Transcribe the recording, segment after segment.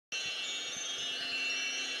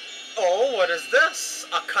Oh, what is this?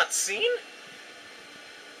 A cutscene?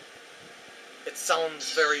 It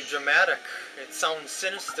sounds very dramatic. It sounds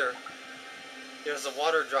sinister. There's a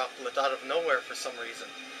water droplet out of nowhere for some reason.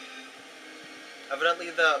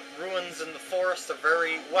 Evidently the ruins in the forest are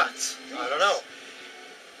very wet. I don't know.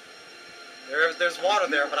 There's water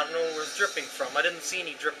there, but I don't know where it's dripping from. I didn't see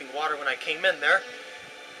any dripping water when I came in there.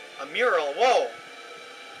 A mural. Whoa!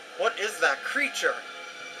 What is that creature?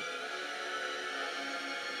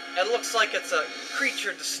 It looks like it's a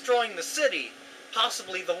creature destroying the city.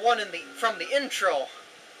 Possibly the one from the intro.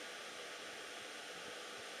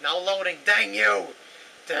 Now loading. Dang you!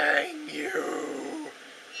 Dang you!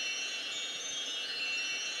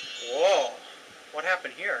 Whoa. What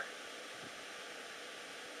happened here?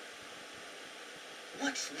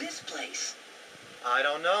 What's this place? I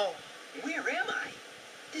don't know. Where am I?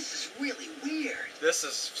 This is really weird. This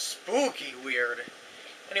is spooky weird.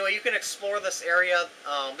 Anyway, you can explore this area.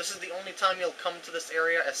 This is the only time you'll come to this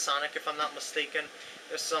area as Sonic, if I'm not mistaken.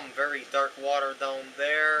 There's some very dark water down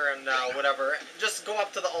there and whatever. Just go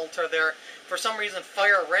up to the altar there. For some reason,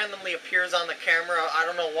 fire randomly appears on the camera. I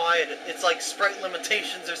don't know why. It's like sprite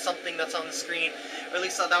limitations or something that's on the screen. Or at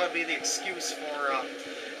least that would be the excuse for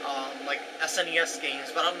like SNES games.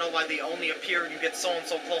 But I don't know why they only appear when you get so and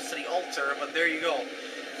so close to the altar. But there you go.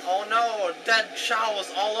 Oh no, dead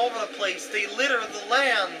chows all over the place. They litter the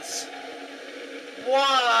lands.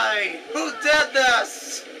 Why? Who did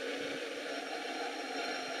this?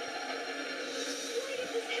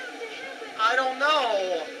 I don't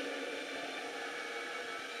know.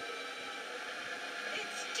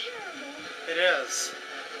 It's terrible. It is.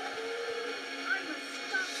 I must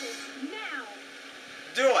stop this now.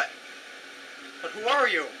 Do it. But who are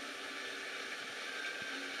you?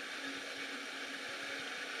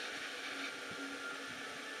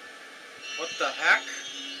 What the heck?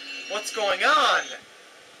 What's going on?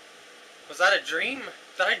 Was that a dream?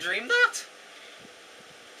 Did I dream that?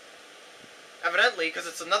 Evidently, because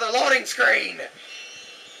it's another loading screen!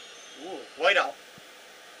 Ooh, whiteout.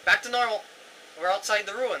 Back to normal. We're outside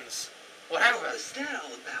the ruins. What happened? What was that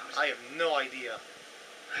all about? I have no idea.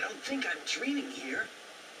 I don't think I'm dreaming here.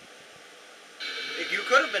 You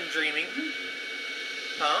could have been dreaming.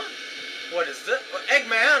 Huh? What is this?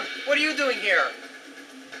 Eggman! What are you doing here?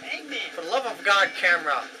 Eggman! For the love of God,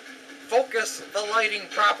 camera. Focus the lighting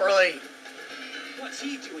properly. What's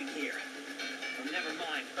he doing here? Oh, never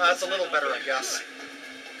mind. That's a little better, I guess.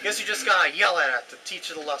 Guess you just gotta yell at it to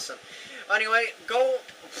teach it a lesson. Anyway, go,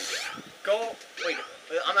 wait,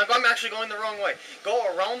 I'm actually going the wrong way.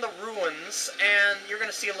 Go around the ruins, and you're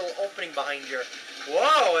gonna see a little opening behind you.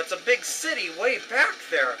 Whoa, it's a big city way back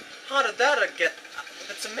there. How did that get,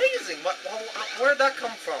 it's amazing. Where'd that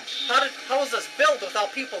come from? How was this built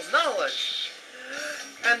without people's knowledge?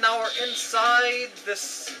 And now we're inside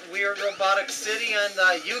this weird robotic city,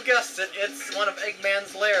 and you guessed it, it's one of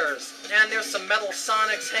Eggman's lairs. And there's some metal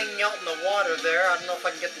Sonics hanging out in the water there. I don't know if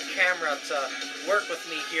I can get the camera to work with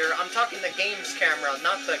me here. I'm talking the game's camera,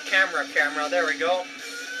 not the camera. There we go.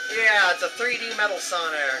 Yeah, it's a 3D metal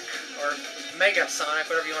Sonic, or Mega Sonic,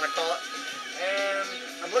 whatever you want to call it. And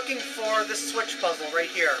I'm looking for this switch puzzle right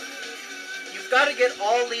here. You've got to get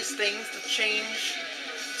all these things to change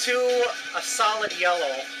to a solid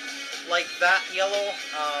yellow, like that yellow.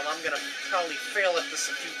 I'm gonna probably fail at this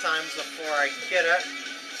a few times before I get it,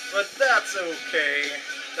 but that's okay.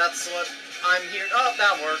 That's what I'm here. Oh,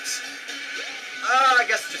 that works. I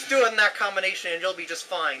guess just do it in that combination and you'll be just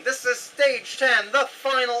fine. This is stage 10, the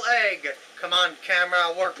final egg. Come on,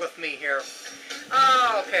 camera, work with me here.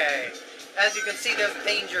 Okay. As you can see, there's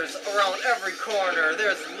dangers around every corner.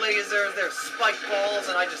 There's lasers, there's spike balls,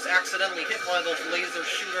 and I just accidentally hit one of those laser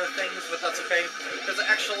shooter things, but that's okay. There's an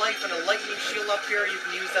extra life and a lightning shield up here. You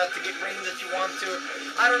can use that to get rings if you want to.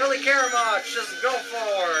 I don't really care much. Just go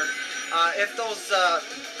forward. If those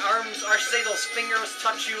arms, or I should say those fingers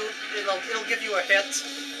touch you, it'll give you a hit.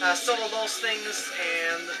 So will those things,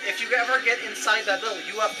 and if you ever get inside that little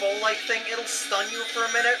UFO-like thing, it'll stun you for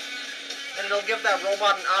a minute. And it'll give that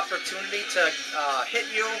robot an opportunity to hit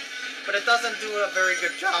you, but it doesn't do a very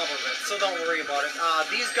good job of it, so don't worry about it.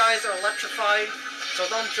 These guys are electrified, so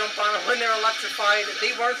don't jump on them when they're electrified.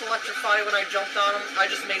 They weren't electrified when I jumped on them. I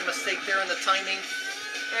just made a mistake there in the timing.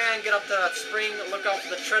 And get up to that spring, look out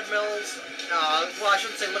for the treadmills. Well, I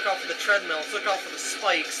shouldn't say look out for the treadmills, look out for the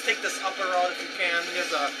spikes. Take this upper route if you can.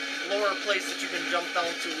 There's a lower place that you can jump down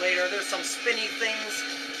to later. There's some spinny things,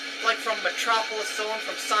 like from Metropolis Zone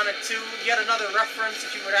from Sonic 2, yet another reference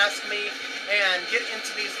if you would ask me, and get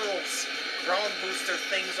into these little ground booster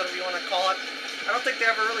things, whatever you want to call it. I don't think they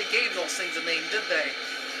ever really gave those things a name, did they?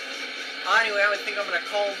 Anyway, I would think I'm going to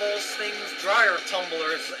call those things dryer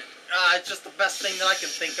tumblers. It's just the best thing that I can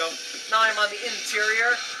think of. Now I'm on the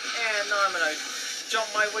interior, and now I'm gonna jump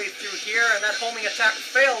my way through here, and that homing attack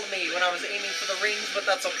failed me when I was aiming for the rings, but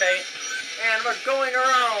that's okay. And we're going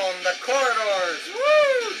around the corridors.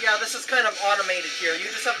 Woo! Yeah, this is kind of automated here. You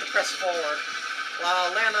just have to press forward.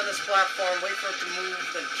 Land on this platform, wait for it to move,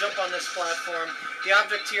 then jump on this platform. The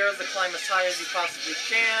object here is to climb as high as you possibly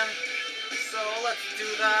can. So let's do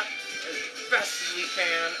that as best as we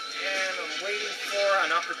can. And I'm waiting for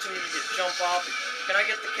an opportunity to jump off. Can I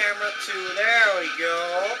get the camera to... There we go.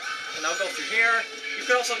 And I'll go through here. You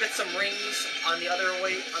could also get some rings on the other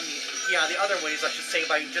way, the other ways I should say,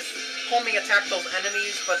 by just homing attack those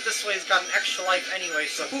enemies, but this way's got an extra life anyway,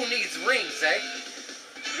 so who needs rings, eh?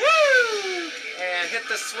 Woo! And hit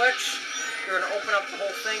the switch. You're gonna open up the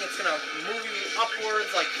whole thing. It's gonna move you upwards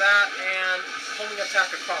like that, and homing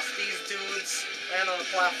attack across these dudes. Land on the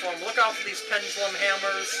platform. Look out for these pendulum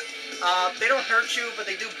hammers. They don't hurt you, but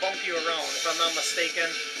they do bump you around, if I'm not mistaken.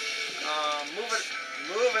 Move it.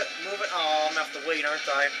 Move it, move it. Oh, I'm gonna have to wait, aren't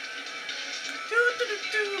I?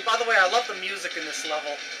 By the way, I love the music in this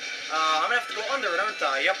level. I'm gonna have to go under it, aren't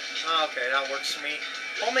I? Yep. Okay, that works for me.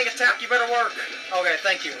 Homing attack, you better work. Okay,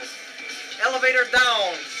 thank you. Elevator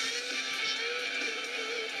down.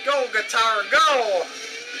 Go, guitar, go!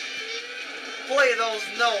 Play those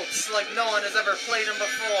notes like no one has ever played them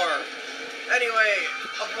before. Anyway,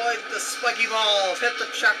 avoid the spiky balls, hit the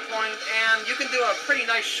checkpoint, and you can do a pretty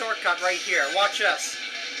nice shortcut right here. Watch this.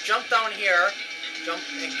 Jump down here, jump,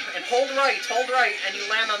 and hold right, and you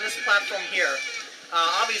land on this platform here.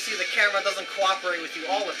 Obviously the camera doesn't cooperate with you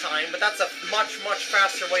all the time, but that's a much, much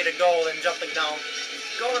faster way to go than jumping down.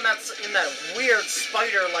 Go in that weird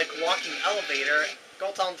spider-like walking elevator,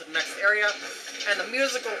 go down to the next area, and the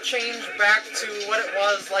music will change back to what it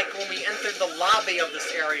was like when we entered the lobby of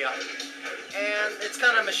this area. And it's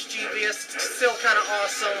kind of mischievous, still kind of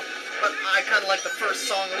awesome, but I kind of like the first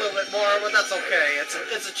song a little bit more, but that's okay.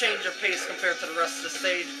 It's a change of pace compared to the rest of the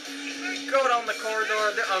stage. Go down the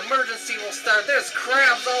corridor, the emergency will start. There's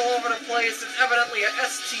crabs all over the place. It's evidently a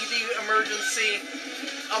STD emergency.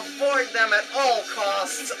 Avoid them at all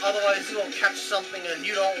costs, otherwise you will catch something and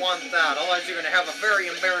you don't want that. Otherwise you're going to have a very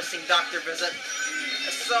embarrassing doctor visit.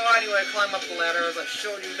 So anyway, climb up the ladder as I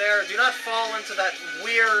showed you there. Do not fall into that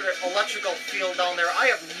weird electrical field down there. I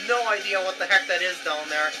have no idea what the heck that is down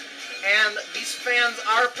there. And these fans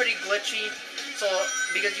are pretty glitchy, so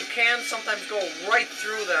because you can sometimes go right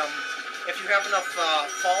through them if you have enough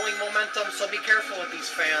falling momentum, so be careful with these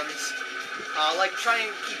fans. Like try and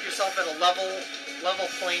keep yourself at a level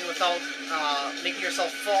plane without making yourself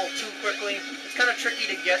fall too quickly. It's kind of tricky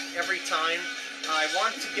to get every time. I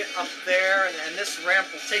want to get up there, and this ramp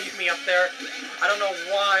will take me up there. I don't know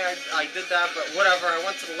why I did that, but whatever. I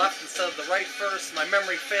went to the left instead of the right first. My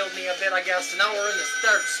memory failed me a bit, I guess. And now we're in this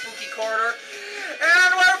dark, spooky corridor, and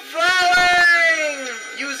we're falling!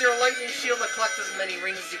 Use your lightning shield to collect as many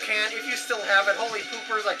rings as you can. If you still have it, holy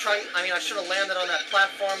poopers, I should have landed on that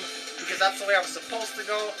platform, because that's the way I was supposed to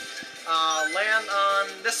go. Land on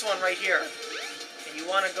this one right here. And you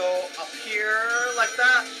want to go up here like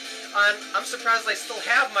that. I'm surprised I still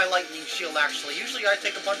have my lightning shield, actually. Usually I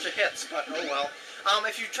take a bunch of hits, but oh well.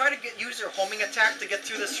 If you try to use your homing attack to get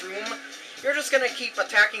through this room, you're just going to keep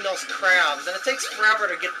attacking those crabs, and it takes forever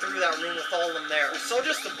to get through that room with all of them there. So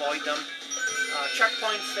just avoid them.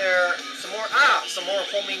 Checkpoints there. Some more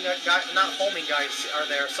homing not homing guys are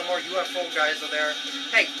there. Some more UFO guys are there.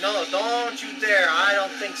 Hey, no, don't you dare. I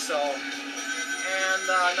don't think so. And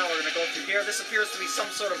now we're gonna go through here. This appears to be some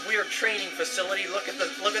sort of weird training facility. Look at the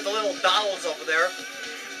little dolls over there.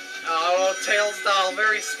 Oh, Tails doll,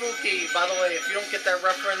 very spooky. By the way, if you don't get that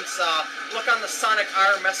reference, look on the Sonic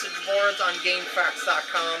R message boards on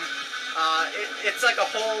GameFAQs.com. It's like a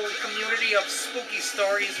whole community of spooky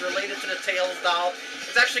stories related to the Tails doll.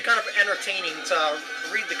 It's actually kind of entertaining to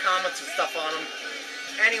read the comments and stuff on them.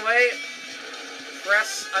 Anyway,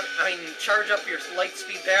 charge up your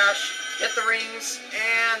Lightspeed Dash. Hit the rings,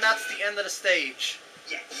 and that's the end of the stage.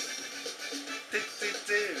 Yes.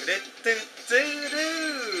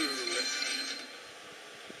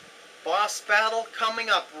 Boss battle coming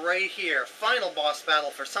up right here. Final boss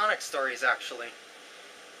battle for Sonic Stories, actually.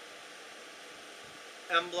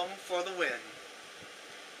 Emblem for the win.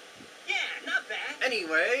 Yeah, not bad.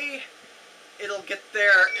 Anyway, it'll get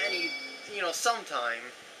there sometime.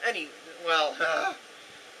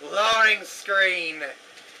 Loading screen.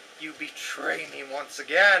 You betray me once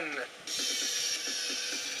again.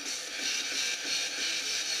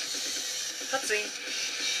 Cutscene.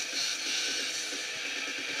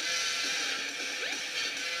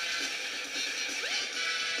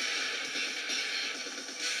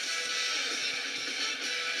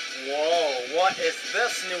 Whoa, what is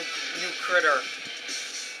this new critter?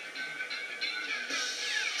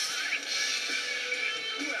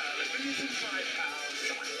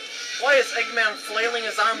 Why is Eggman flailing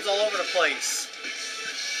his arms all over the place?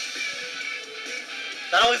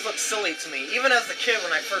 That always looks silly to me. Even as a kid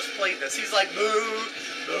when I first played this, he's like, boo,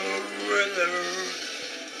 boo, hello.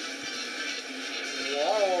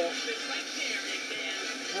 Whoa.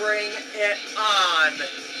 Bring it on.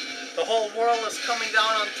 The whole world is coming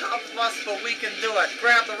down on top of us, but we can do it.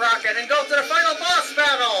 Grab the rocket and go to the final boss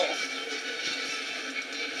battle!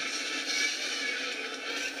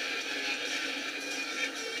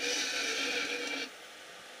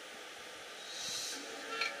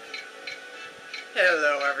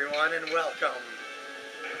 Hello everyone and welcome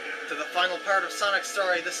to the final part of Sonic's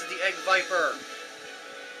story. This is the Egg Viper.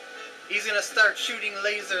 He's gonna start shooting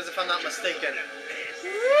lasers if I'm not mistaken.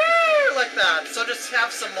 Woo! Like that. So just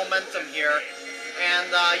have some momentum here.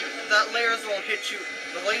 And the lasers won't hit you.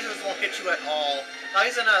 The lasers won't hit you at all. Now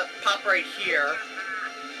he's gonna pop right here.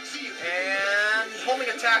 And homing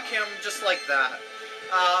attack him just like that.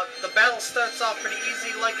 The battle starts off pretty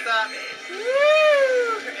easy like that.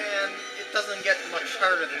 Woo! And it doesn't get much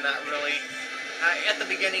harder than that, really. At the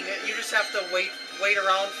beginning, you just have to wait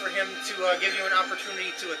around for him to give you an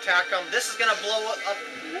opportunity to attack him. This is gonna blow up.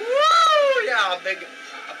 Woo! Yeah, a big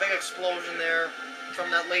explosion there from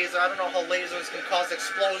that laser. I don't know how lasers can cause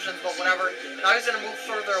explosions, but whatever. Now he's gonna move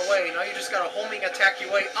further away. Now you just gotta homing attack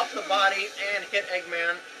your way up the body and hit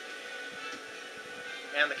Eggman.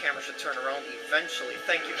 And the camera should turn around eventually.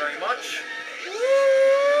 Thank you very much.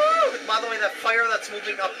 Woo! By the way, that fire that's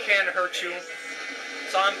moving up can hurt you.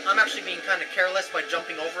 So I'm actually being kind of careless by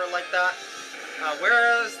jumping over it like that.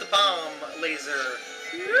 Where is the bomb laser?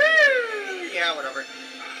 Woo! Yeah, whatever.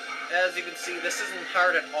 As you can see, this isn't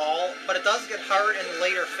hard at all, but it does get hard in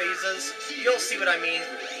later phases. You'll see what I mean.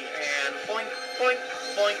 And boink, boink,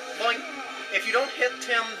 boink, boink. If you don't hit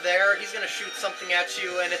him there, he's going to shoot something at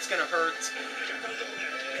you, and it's going to hurt.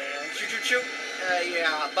 And shoot, shoot, shoot.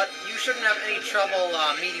 Yeah, but you shouldn't have any trouble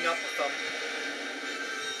meeting up with them.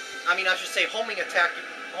 I mean, I should say home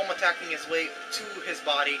attacking his way to his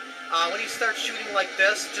body. When he starts shooting like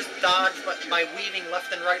this, just dodge by weaving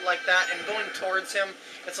left and right like that and going towards him.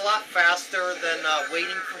 It's a lot faster than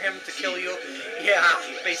waiting for him to kill you. Yeah,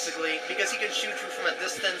 basically, because he can shoot you from a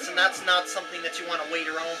distance, and that's not something that you want to wait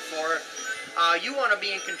around for. You want to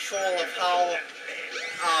be in control of how...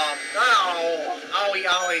 owie,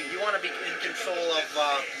 owie. You want to be in control of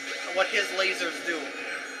what his lasers do.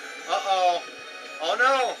 Uh-oh. Oh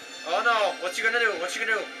no! Oh no! What's you gonna do? What's you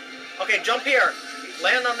gonna do? Okay, jump here.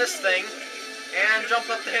 Land on this thing, and jump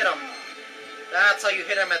up to hit him. That's how you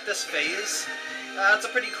hit him at this phase. It's a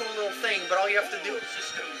pretty cool little thing, but all you have to do...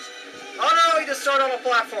 Oh no! He destroyed all the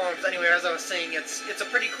platforms! Anyway, as I was saying, it's a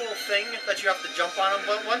pretty cool thing that you have to jump on him,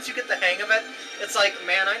 but once you get the hang of it, it's like,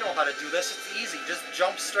 man, I know how to do this. It's easy. Just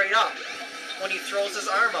jump straight up when he throws his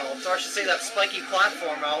arm out. So I should say that spiky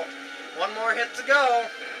platform out. One more hit to go.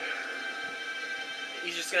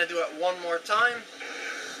 He's just going to do it one more time.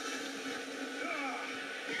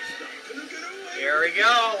 Here we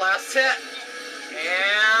go. Last hit.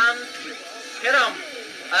 And hit him.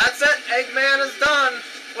 That's it. Eggman is done.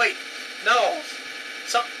 Wait. No.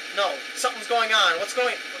 Something's going on. What's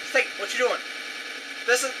going... Hey, what you doing?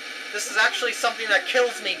 This is actually something that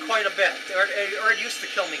kills me quite a bit. Or it used to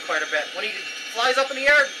kill me quite a bit. When he flies up in the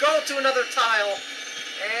air, go to another tile.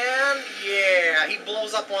 And, yeah, he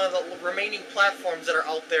blows up one of the remaining platforms that are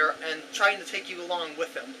out there and trying to take you along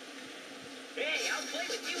with him. Hey, I'll play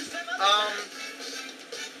with you some other time.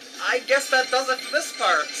 I guess that does it for this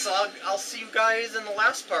part. So I'll see you guys in the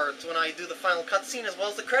last part when I do the final cutscene as well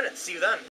as the credits. See you then.